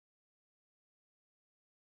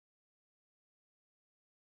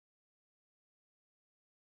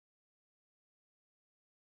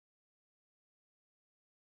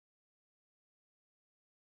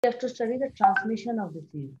have to study the transmission of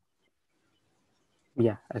disease.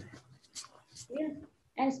 Yeah. Okay. Yeah.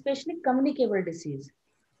 And especially communicable disease.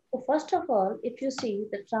 So first of all, if you see,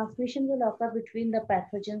 the transmission will occur between the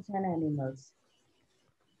pathogens and animals.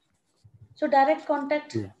 So direct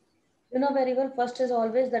contact, Yeah. you know very well, first is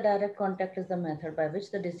always the direct contact is the method by which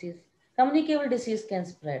the communicable disease can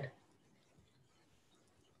spread.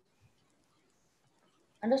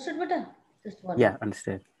 Understood, beta? Just one Yeah. minute.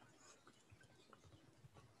 Understood.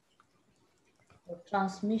 So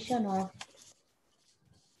transmission of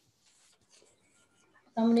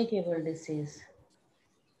communicable disease.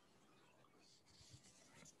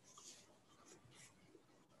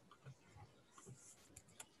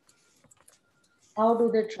 How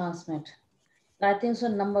do they transmit? I think so.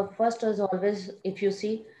 Number first is always, if you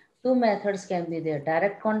see, two methods can be there: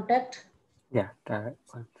 direct contact Yeah. Direct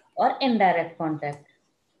contact. or indirect contact.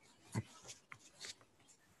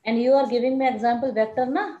 And you are giving me example vector,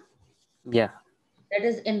 na? Yeah. That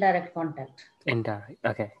is indirect contact. Indirect.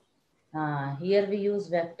 Okay. Here we use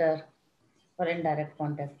vector for indirect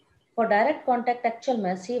contact. For direct contact, actual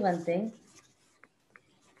may see one thing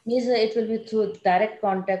means it will be through direct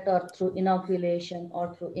contact or through inoculation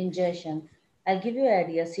or through ingestion. I'll give you an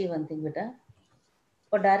idea. See one thing, beta.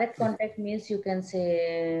 For direct contact means you can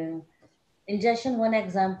say ingestion. One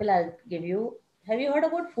example I'll give you. Have you heard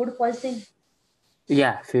about food poisoning?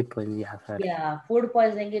 Yeah. Food poisoning. Yeah, I've heard. Yeah, food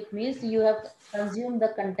poisoning. It means you have consumed the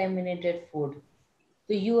contaminated food.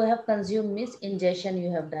 So you have consumed means ingestion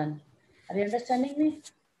you have done. Are you understanding me?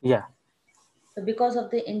 Yeah. So because of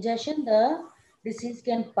the ingestion, the disease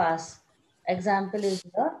can pass. Example is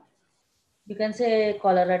you can say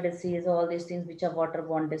cholera disease, all these things which are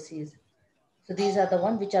waterborne disease. So these are the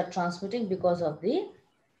ones which are transmitting because of the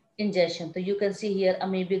ingestion. So you can see here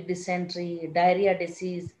amoebic dysentery, diarrhea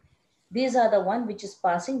disease. These are the one which is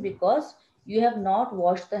passing because you have not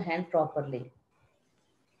washed the hand properly.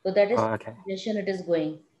 So that is Oh, okay. ingestion it is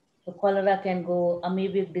going. So cholera can go,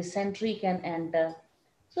 amoebic dysentery can enter.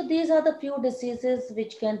 So these are the few diseases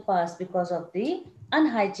which can pass because of the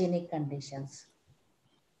unhygienic conditions.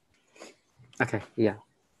 Okay. Yeah.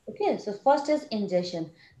 Okay, so first is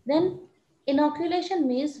ingestion. Then inoculation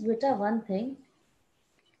means beta one thing,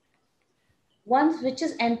 once which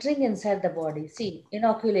is entering inside the body. See,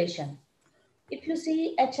 inoculation. If you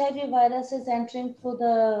see HIV virus is entering through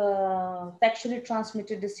the sexually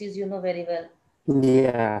transmitted disease, you know very well.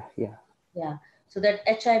 Yeah. Yeah. Yeah. So that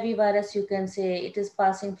HIV virus, you can say it is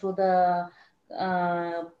passing through the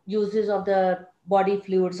uses of the body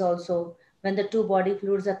fluids also. When the two body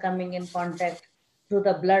fluids are coming in contact through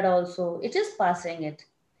the blood also, it is passing it.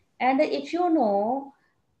 And if you know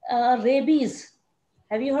rabies,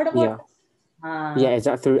 have you heard about Yeah. this? Yeah. Is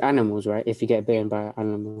that through animals, right? If you get bitten by an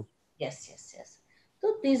animal. Yes, yes, yes.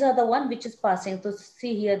 So these are the one which is passing. So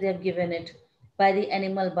see here they have given it by the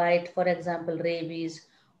animal bite, for example, rabies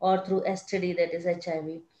or through STD that is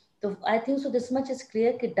HIV. So I think so this much is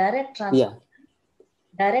clear. Yeah.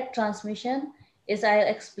 Direct transmission is I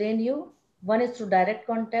explained you. One is through direct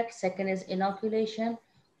contact, second is inoculation,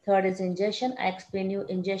 third is ingestion. I explain you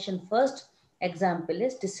ingestion first. Example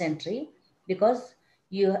is dysentery because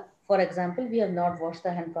you, for example, we have not washed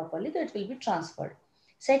the hand properly, so it will be transferred.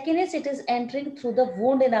 Second is it is entering through the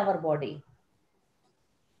wound in our body.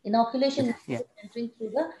 Inoculation Okay. means Yeah. it is entering through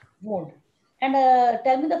the wound. And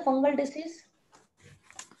tell me the fungal disease.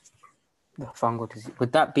 The fungal disease.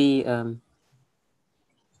 Would that be if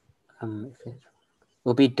it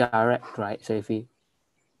will be direct, right? So if you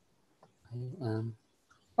um.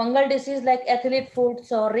 Fungal disease like athlete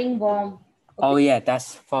foots or ringworm. Oh Okay. yeah,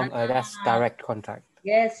 that's Ah, direct contact.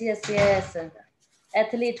 yes, yes, yes.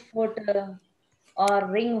 Athlete foot or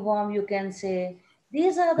ringworm, you can say.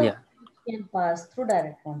 These are the Yeah. ones which can pass through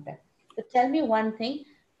direct contact. So tell me one thing.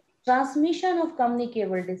 Transmission of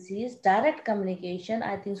communicable disease, direct communication,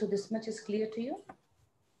 I think so this much is clear to you.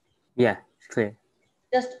 Yeah. It's clear.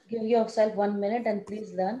 Just give yourself 1 minute and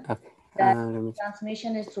please learn. Okay. Direct Let me.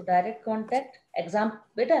 transmission is through direct contact. Example,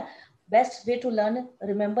 better, best way to learn,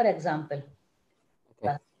 remember example.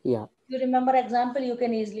 Okay. Yeah. You remember example, you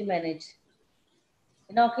can easily manage.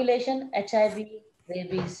 Inoculation, HIV,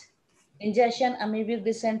 rabies. Ingestion, amoebic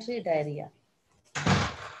dysentery, diarrhea.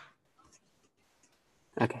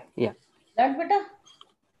 Okay. Yeah. Learned better?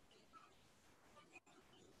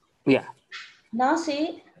 Yeah. Now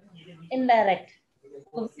see, indirect.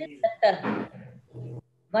 So which is vector?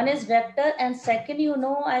 One is vector and second, you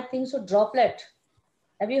know, I think so, droplet.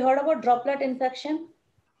 Have you heard about droplet infection?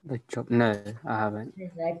 The job. No, I haven't.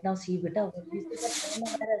 Yes, right now, see, beta, what we say the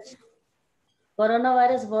coronavirus.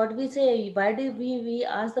 Coronavirus, what we say, why do we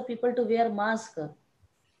ask the people to wear mask?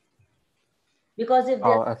 Because if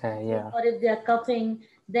they're okay, yeah. or if they are coughing,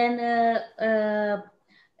 then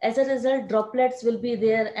as a result, droplets will be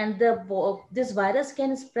there, and this virus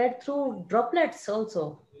can spread through droplets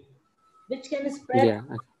also, which can spread Yeah,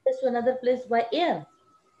 to another place by air.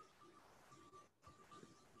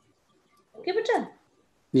 Okay, beta.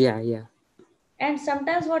 yeah. And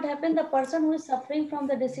sometimes what happens, the person who is suffering from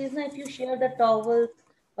the disease, now if you share the towels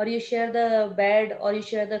or you share the bed or you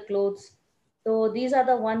share the clothes, so these are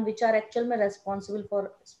the one which are actually responsible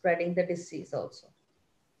for spreading the disease also.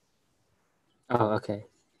 Oh, okay.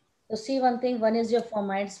 So see one thing, one is your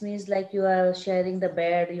fomites, means like you are sharing the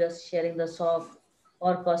bed, you are sharing the soap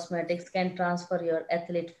or cosmetics, can transfer your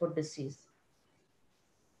athlete foot disease.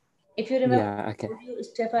 If you remember, Yeah, okay.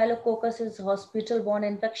 staphylococcus is hospital-borne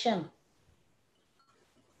infection.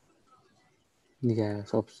 Yeah,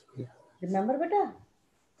 so, yeah. Remember, beta?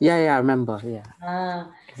 Yeah, I remember, yeah.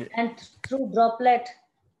 And through droplet,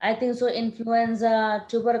 I think so, influenza,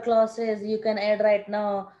 tuberculosis, you can add right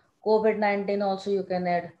now, COVID-19 also you can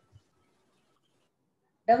add.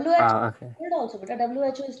 Oh, okay. WHO also, but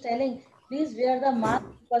WHO is telling, please wear the mask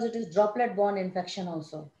because it is droplet-borne infection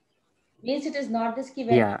also. Means it is not this ki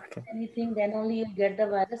when Yeah, okay. anything, then only you get the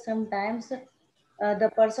virus. Sometimes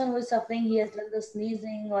the person who is suffering, he has done the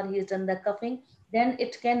sneezing or he has done the coughing, then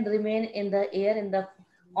it can remain in the air,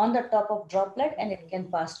 on the top of droplet, and it can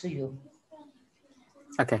pass to you.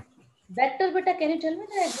 Okay. Vector, beta, can you tell me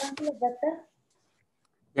the example of vector?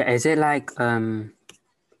 Yeah, is it like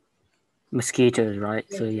mosquitoes, right?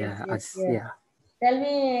 So Yes, yes, yeah, yes, yes. yeah, Tell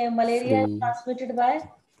me, malaria is flea, transmitted by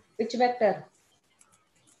which vector?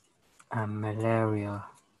 malaria.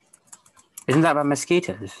 Isn't that by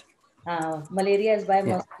mosquitoes? Malaria is by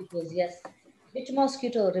Yeah. mosquitoes, yes. Which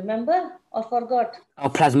mosquito? Remember or forgot? Oh,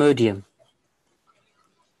 plasmodium.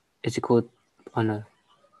 Is it called? Oh no.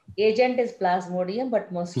 Agent is Plasmodium, but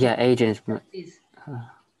Yeah, mosquito agents. is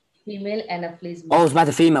female Anopheles Oh, it's mosquito. by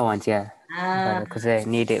the female ones. Yeah, Ah, because they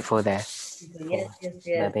need it for yes, for yes,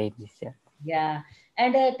 their yes. babies. Yeah. Yeah.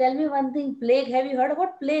 And tell me one thing, plague. Have you heard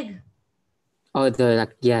about plague? Oh,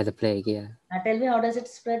 the plague. Yeah. Tell me, how does it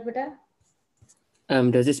spread, beta?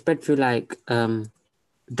 Does it spread through like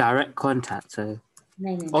direct contact? So,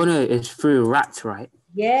 No, no, oh no. no, it's through rats, right? So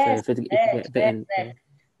Yes, if you rat, get rat, bitten, rat.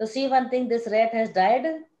 So see one thing, this rat has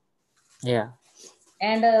died, yeah.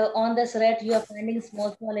 and on this rat you are finding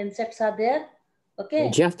small, small insects are there. Do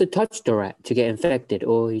Okay. you have to touch the rat to get infected,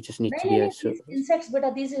 or you just need No, to no, be a no. sort? These insects,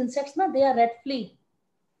 beta, these insects, no, they are rat flea.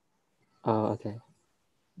 Oh, okay.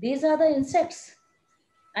 These are the insects.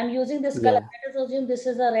 I'm using this color. Yeah. Let us assume this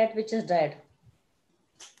is a rat which has died.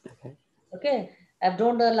 Okay. Okay, I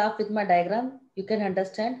don't laugh with my diagram. You can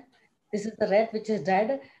understand. This is the rat which has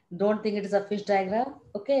died. Don't think it is a fish diagram.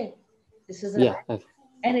 Okay, this is a Yeah. rat Okay.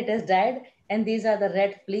 and it has died. And these are the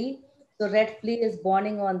rat flea. So rat flea is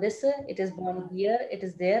borning on this. It is born here. It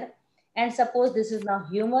is there. And suppose this is now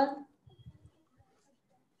human.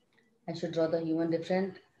 I should draw the human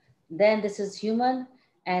different. Then this is human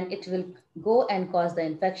and it will go and cause the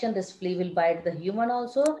infection. This flea will bite the human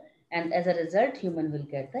also. And as a result, human will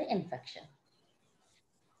get the infection.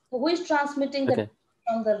 So who is transmitting the Okay.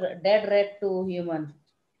 from the dead rat to human?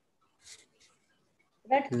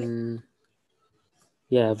 Rat flea. Mm,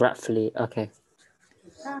 yeah. Rat flea. Okay.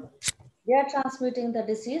 Huh? They are transmitting the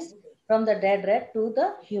disease from the dead rat to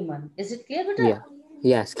the human. Is it clear, beta? Yeah.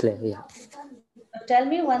 Yeah. It's clear. Yeah. So tell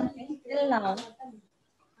me one thing till now,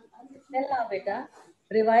 beta.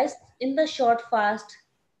 Revise in the short fast.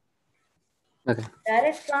 Okay.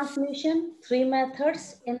 Direct transmission, three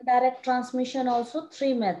methods. Indirect transmission, also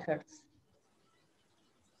three methods.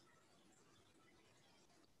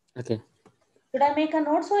 Okay. Should I make a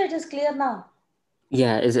note so it is clear now?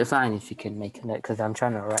 Yeah. Is it fine if you can make a note? Because I'm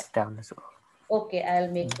trying to write down as well. Okay, I'll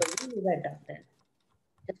make for you. You write down then.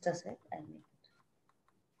 Just a sec. I'll make it.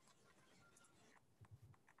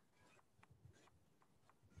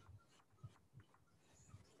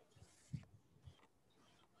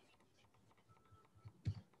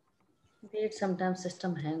 Wait, sometimes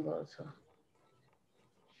system hang also.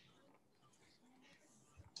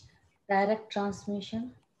 Direct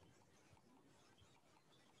transmission,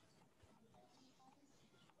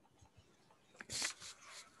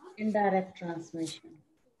 indirect transmission.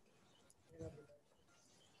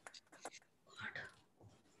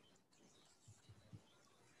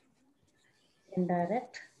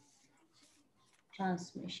 Indirect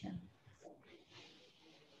transmission.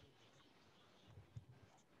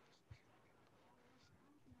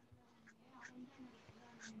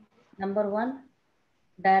 Number one,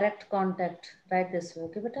 direct contact. Write this way,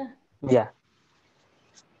 okay, beta? Yeah.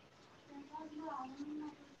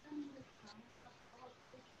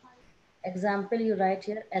 Example, you write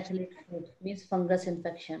here athlete foot means fungus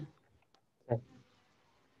infection. Okay.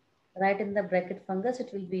 Write in the bracket fungus, it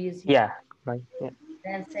will be easy. Yeah, right. Yeah.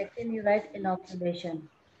 Then second, you write inoculation.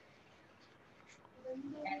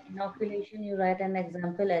 And inoculation, you write an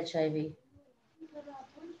example HIV.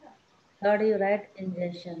 Third, you write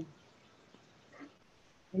ingestion.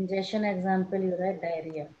 Ingestion example, you write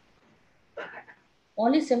diarrhea.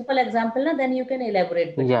 Only simple example, na, then you can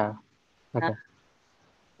elaborate bit. Yeah. Uh, Okay.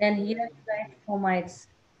 then here you write fomites.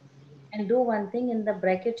 And do one thing in the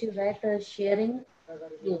bracket, you write sharing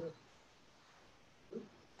clothes.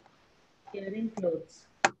 Sharing clothes.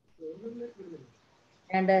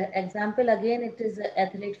 And example again, it is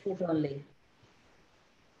athlete foot only.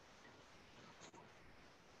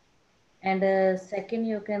 And second,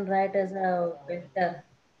 you can write as a vector.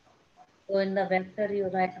 So in the vector, you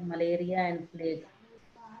write malaria and plague.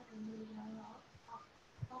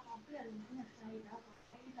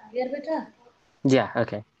 Here, beta. Yeah.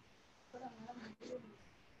 Okay.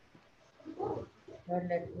 Third,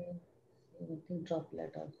 let me see one thing,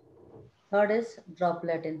 droplet also. Third is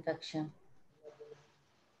droplet infection.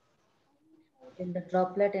 In the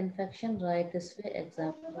droplet infection, write this way,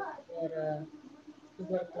 example for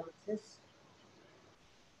tuberculosis.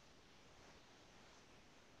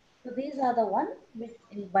 So these are the one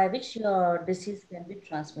by which your disease can be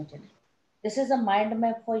transmitted. This is a mind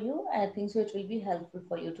map for you. I think so it will be helpful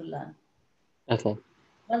for you to learn. Okay.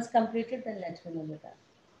 Once completed, then let me know beta.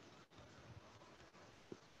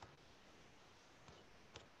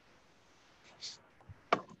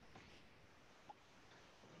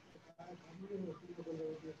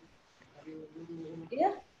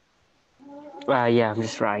 Yeah, Yeah, I'm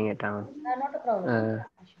just writing it down. not a problem. Uh,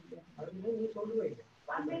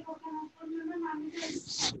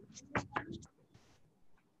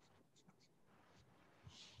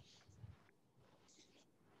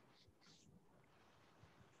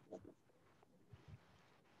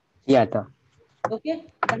 yeah, done.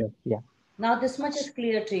 Okay, Yeah. now this much is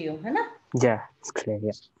clear to you, है ना? Yeah, it's clear.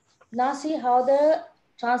 Yeah. Now see how the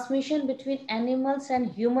transmission between animals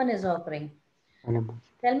and human is occurring. Animals.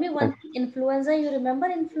 Tell me one Okay. thing, influenza, you remember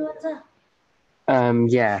influenza?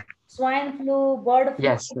 Yeah. Swine flu, bird flu.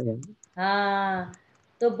 Yes. Yeah.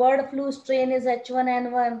 The bird flu strain is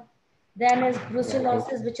H1N1. Then is Yeah.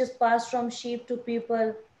 brucellosis, which is passed from sheep to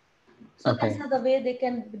people. So these Okay. are the way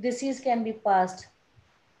disease can be passed.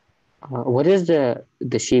 What does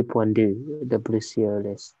the sheep one do? The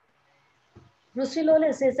brucellosis.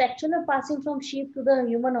 Brucellosis is actually passing from sheep to the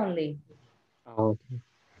human only, Oh, okay.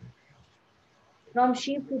 from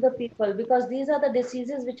sheep to the people, because these are the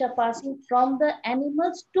diseases which are passing from the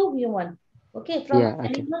animals to human. Okay, from Yeah. Okay.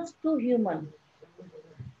 animals to human.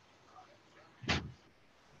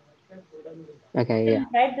 Okay. You Yeah.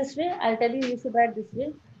 can write this way. I'll tell you, you should write this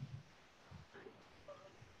way.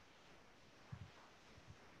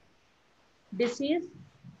 Disease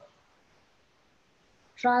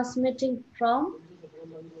transmitting from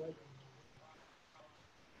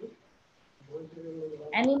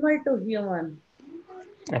animal to human.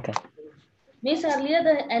 Okay. Means earlier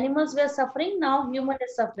the animals were suffering, now human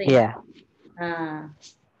is suffering. Yeah. Ah.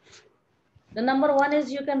 The number one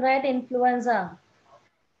is you can write influenza.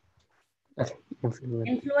 Okay.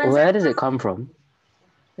 Influenza. Influenza, Where does it come from?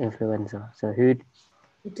 Influenza. So who?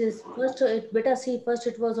 it is first, it better see, first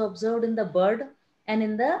it was observed in the bird and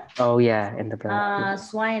in the Oh yeah, in the bird. Yeah.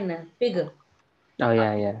 swine, pig. Oh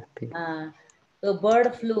yeah, yeah. Uh, the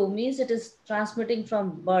bird flu means it is transmitting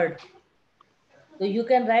from bird. So you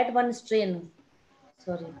can write one strain.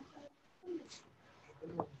 Sorry.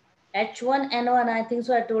 H1N1, I think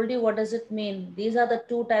so. I told you what does it mean. These are the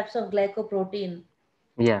two types of glycoprotein,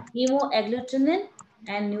 Yeah. hemoagglutinin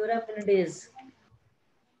and neuraminidase.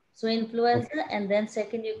 So Okay. influenza, and then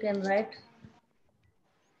second you can write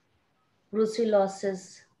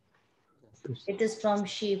brucellosis. It is from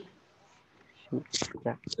sheep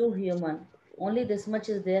Yeah. to human. Only this much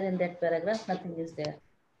is there in that paragraph, nothing is there.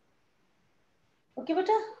 Okay,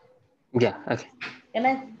 beta? Yeah. Okay. Can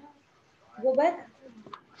I go back?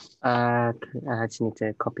 I just need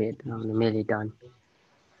to copy it down. I'm nearly done.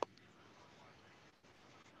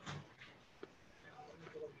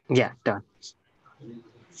 Yeah, done.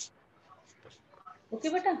 Okay,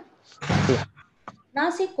 beta? Yeah. Now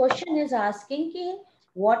see, question is asking ki,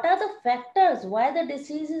 what are the factors why the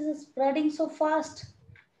disease is spreading so fast?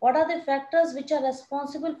 What are the factors which are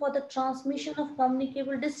responsible for the transmission of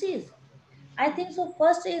communicable disease? I think so.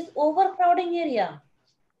 First is overcrowding area.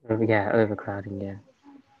 Yeah, overcrowding. Yeah.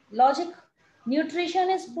 Logic, nutrition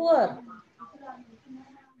is poor.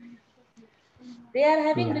 They are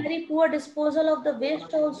having Yeah. very poor disposal of the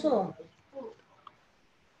waste also.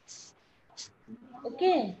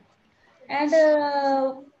 Okay. And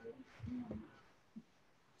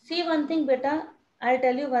see one thing, beta. I'll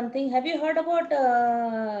tell you one thing. Have you heard about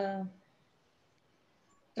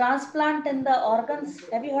transplant in the organs?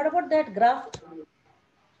 Have you heard about that graft?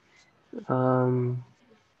 Um,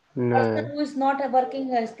 Person no, who is not working,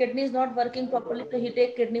 his kidney is not working properly, so he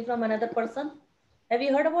take kidney from another person. Have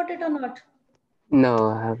you heard about it or not? no,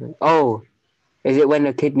 I haven't. Oh, is it when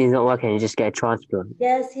the kidney's not working, you just get a transplant?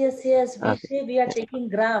 Yes, yes, yes. We Okay. say we are taking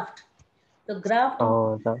graft. So graft,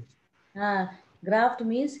 Oh, that. uh, graft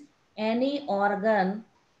means any organ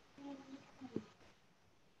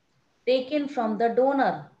taken from the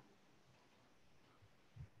donor.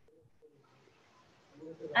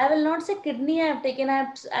 I will not say kidney I have taken.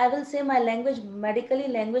 I will say my language, medically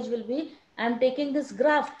language will be I am taking this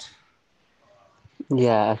graft.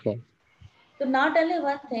 Yeah. Okay. So not only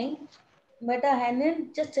one thing, but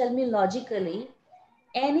Henning, just tell me logically,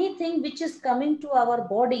 anything which is coming to our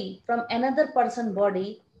body from another person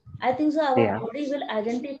body, I think so our Yeah. body will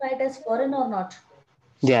identify it as foreign or not.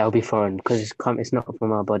 Yeah, it'll be foreign because it's not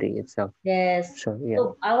from our body itself. Yes. So yeah.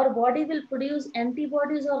 So our body will produce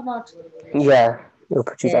antibodies or not. Yeah, it'll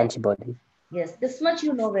produce Yes. antibodies. Yes. This much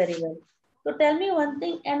you know very well. So tell me one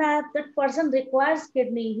thing, and that person requires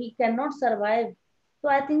kidney, he cannot survive. So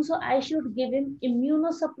I think so I should give him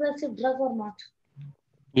immunosuppressive drug or not.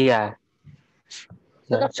 Yeah.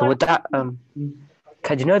 So Yeah. the So would that person,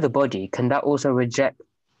 can you know the body? Can that also reject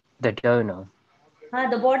the donor?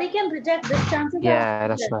 the body can reject. These chances are Yeah, very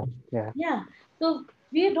that's less. right. Yeah. Yeah. So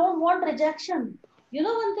we don't want rejection. You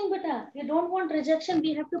know one thing, beta, we don't want rejection.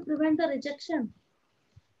 We have to prevent the rejection.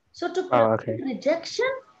 So Oh, okay.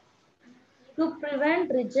 to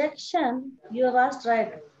prevent rejection, you have asked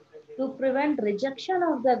right. To prevent rejection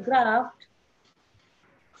of the graft,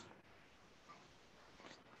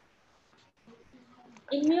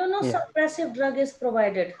 Yeah. immunosuppressive drug is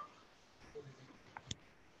provided.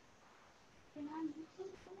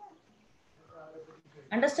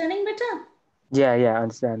 Understanding better? Yeah, yeah,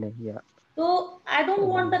 understanding. Yeah. So I don't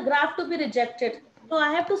want Um, the graft to be rejected. So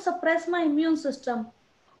I have to suppress my immune system.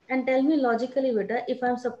 And tell me logically, better, if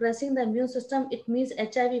I'm suppressing the immune system, it means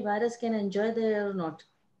HIV virus can enjoy the air or not.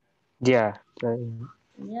 yeah.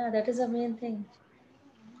 Yeah, that is the main thing.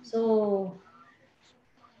 So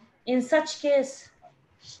in such case,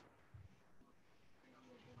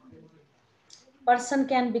 person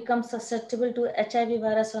can become susceptible to HIV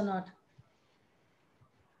virus or not.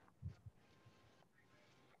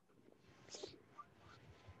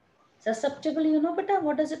 Susceptible, you know, beta,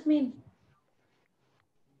 what does it mean?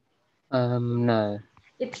 No.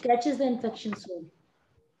 It catches the infection soon.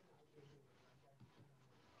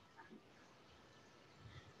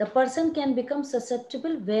 The person can become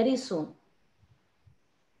susceptible very soon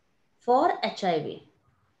for HIV.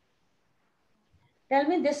 Tell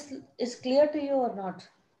me this is clear to you or not?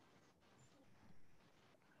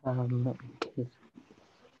 Okay.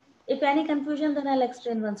 If any confusion, then I'll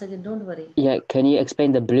explain once again. Don't worry. Yeah, can you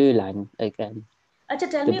explain the blue line again? Acha,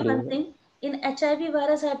 tell The me one blue. thing. In HIV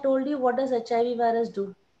virus, I told you what does HIV virus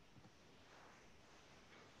do?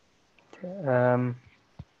 Um,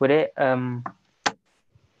 would it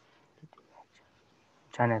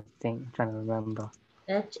trying to remember.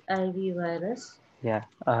 HIV virus Yeah.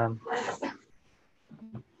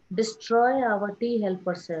 destroy our T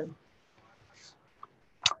helper cell.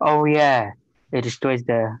 Oh yeah. It destroys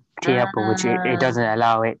the T helper, which it Ah, doesn't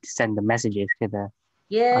allow it to send the messages to the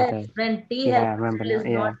yes, other. when T Yeah, I helper remember cell now. is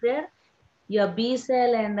not Yeah. there, your B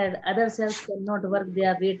cell and other cells cannot work. They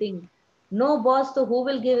are waiting. No boss, so who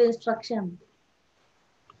will give instruction?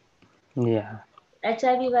 Yeah.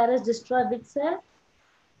 HIV virus destroy which cell?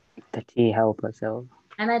 The T helper cell.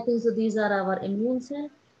 And I think so. These are our immune cell.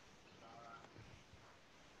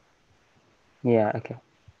 Yeah. Okay.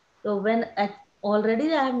 So when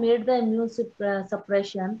already I have made the immune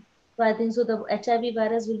suppression, so I think so the HIV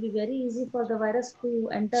virus will be very easy for the virus to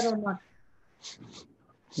enter or not.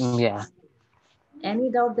 Yeah.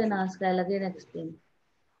 Any doubt, then ask. I'll again explain.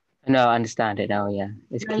 No, I understand it now. Yeah,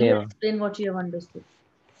 it's Now you clearer. explain what you have understood.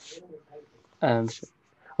 So,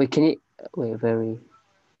 wait, can you wait?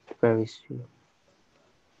 Very soon.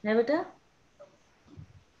 Nevita,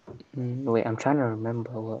 Wait, I'm trying to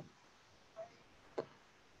remember what.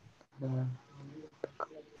 Uh,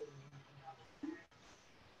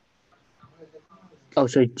 oh,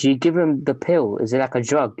 so do you give them the pill? Is it like a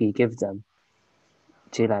drug you give them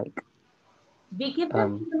to like we give them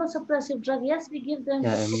um immunosuppressive drug. Yes, we give them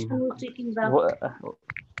yeah for person who is taking graft.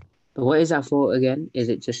 what is that for again? Is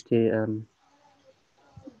it just to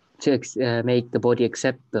make the body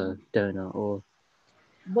accept the donor or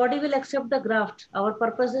Body will accept the graft. Our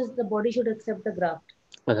purpose is the body should accept the graft.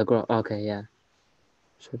 Oh, the growth. Okay, yeah.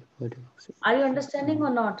 So the body. Are you understanding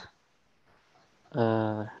or not?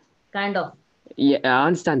 Uh, Kind of. yeah, I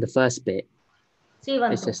understand the first bit. See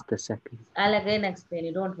one It's thing. just the second. I'll again explain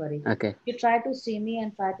you. Don't worry. Okay. You try to see me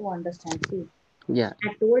and try to understand. See, Yeah.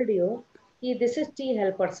 I told you, this is T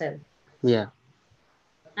helper cell. Yeah.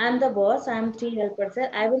 I'm the boss. I'm T helper cell.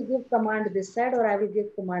 I will give command this side or I will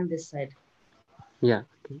give command this side. Yeah.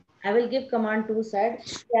 Okay. I will give command two side.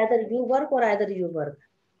 Either you work or either you work.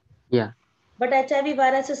 Yeah. But HIV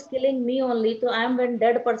virus is killing me only. So I'm one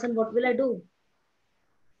dead person. What will I do?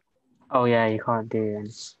 Oh yeah, you can't do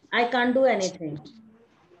anything. I can't do anything.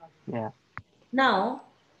 Yeah. Now,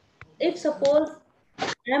 if suppose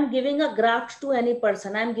I'm giving a graft to any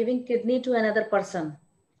person, I'm giving kidney to another person.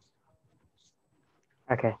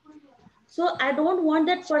 Okay. So I don't want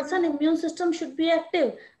that person immune system should be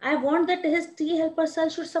active. I want that his T helper cell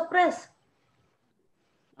should suppress.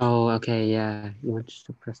 Oh, okay. Yeah. You want to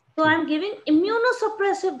suppress the So T. I'm giving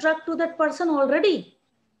immunosuppressive drug to that person already.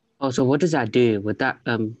 Oh, so what does that do? Would that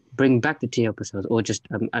bring back the T helper cells, or just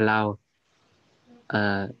allow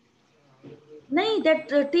No,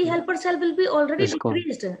 that T helper cell will be already it's gone?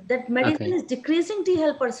 decreased. That medicine Okay. is decreasing T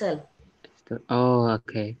helper cell. Oh,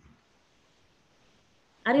 okay.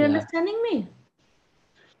 Are you Yeah. understanding me?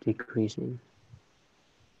 Decreasing.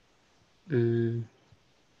 Mm,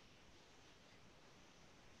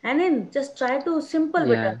 Henning, just try to simple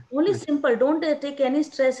better. yeah. Only Okay. simple. Don't take any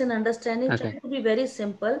stress in understanding. Try Okay. to be very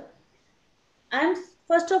simple. I'm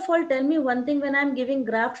first of all tell me one thing when I'm giving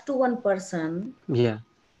graft to one person. Yeah.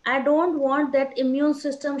 I don't want that immune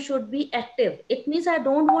system should be active. It means I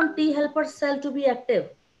don't want T helper cell to be active.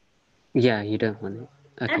 Yeah. You don't want it.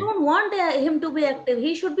 I Okay. don't want him to be active.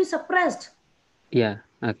 He should be suppressed. Yeah.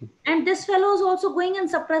 Okay. And this fellow is also going and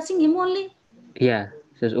suppressing him only. Yeah.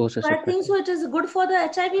 So it's also So I think suppressing. so. It is good for the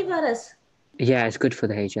HIV virus. Yeah, it's good for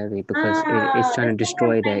the HIV because it's Ah, trying to that's what I'm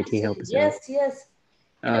destroy trying the to T say. helper cells. Yes, yes.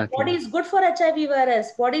 And the body Okay. is good for HIV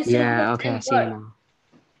virus. Body says, yes, Yeah. Okay. I thank see God. now.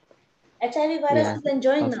 HIV virus Yeah. is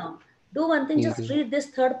enjoying Of now. Do one thing, just needing. read this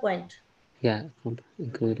third point. Yeah. Read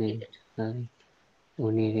Including it.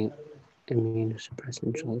 or needing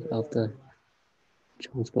immunosuppressant drugs of the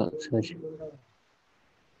transplant surgery.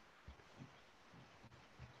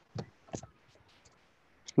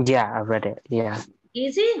 Yeah, I read it. Yeah.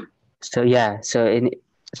 Easy? So yeah. So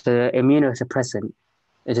the immunosuppressant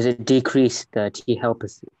does it decrease the T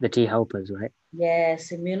helpers, right?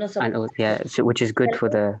 Yes, And immunosuppressive. yeah, so, which is good for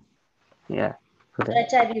the yeah for the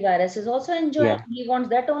HIV virus is also enjoying. yeah He wants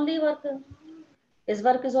that only work. His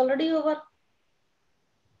work is already over.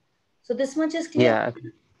 So this much is clear. yeah okay.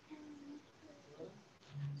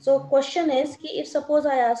 So question is, if suppose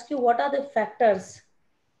I ask you what are the factors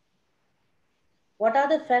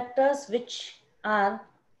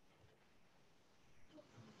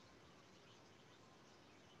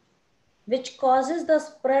which causes the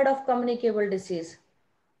spread of communicable disease?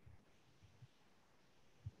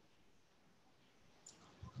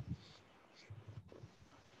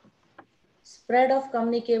 Spread of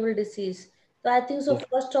communicable disease. So I think so Yeah.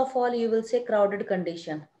 first of all you will say crowded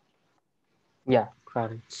condition. Yeah,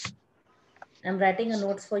 crowded. I'm writing a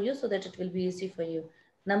notes for you so that it will be easy for you.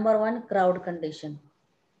 Number one, crowd condition.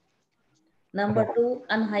 Number Okay. two,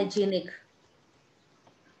 unhygienic.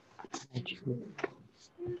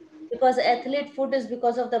 Because athlete food is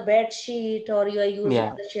because of the bed sheet or you are using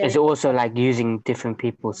Yeah, the it's sharing. also like using different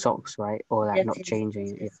people's socks, right? Or like Yes, not yes, yes, changing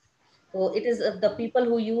it. yes. So it is the people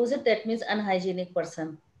who use it, that means unhygienic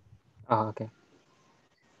person. Oh, okay.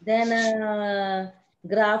 Then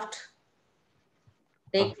graft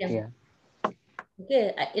Oh, taken. yeah.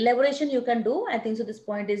 Okay, elaboration you can do. I think so this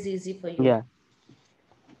point is easy for you. Yeah.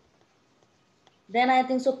 Then I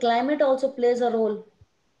think so climate also plays a role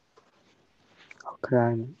Oh,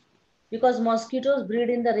 climate. because mosquitoes breed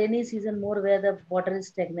in the rainy season more where the water is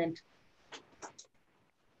stagnant.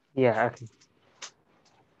 Yeah. Okay.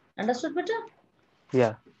 Understood, better?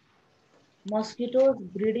 Yeah. Mosquitoes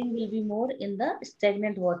breeding will be more in the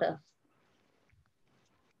stagnant water.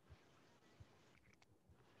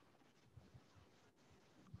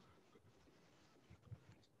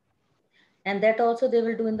 And that also they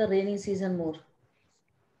will do in the rainy season more.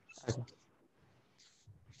 Okay.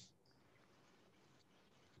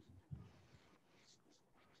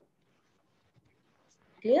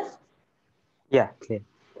 Clear? Yeah. Clear.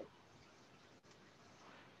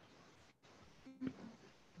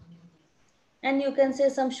 And you can say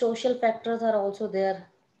some social factors are also there.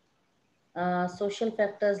 Social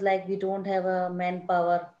factors like we don't have a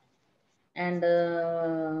manpower and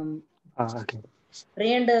Oh, okay.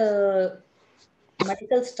 trained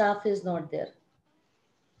medical staff is not there.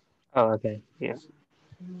 Oh, okay. Yeah.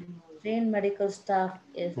 Trained medical staff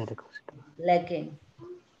is Medical stuff. lacking.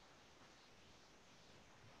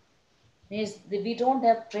 Means we don't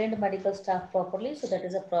have trained medical staff properly, so that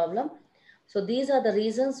is a problem. So these are the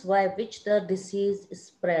reasons why which the disease is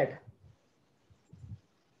spread.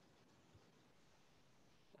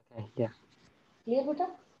 Okay. Yeah. Clear, beta?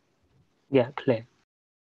 Yeah. Clear.